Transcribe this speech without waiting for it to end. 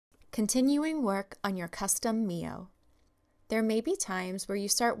Continuing work on your custom MIYO. There may be times where you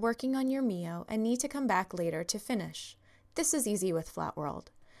start working on your MIYO and need to come back later to finish. This is easy with FlatWorld.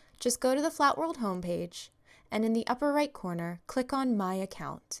 Just go to the FlatWorld homepage and in the upper right corner, click on My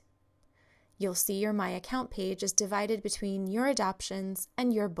Account. You'll see your My Account page is divided between Your Adoptions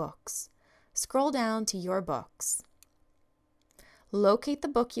and Your Books. Scroll down to Your Books. Locate the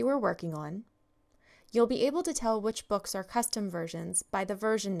book you are working on. You'll be able to tell which books are custom versions by the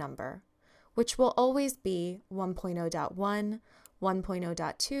version number, which will always be 1.0.1,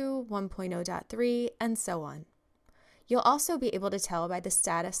 1.0.2, 1.0.3, and so on. You'll also be able to tell by the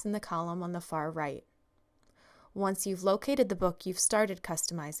status in the column on the far right. Once you've located the book you've started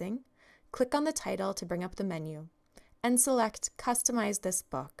customizing, click on the title to bring up the menu, and select Customize this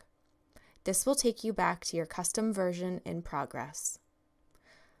book. This will take you back to your custom version in progress.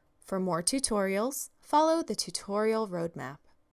 For more tutorials, follow the tutorial roadmap.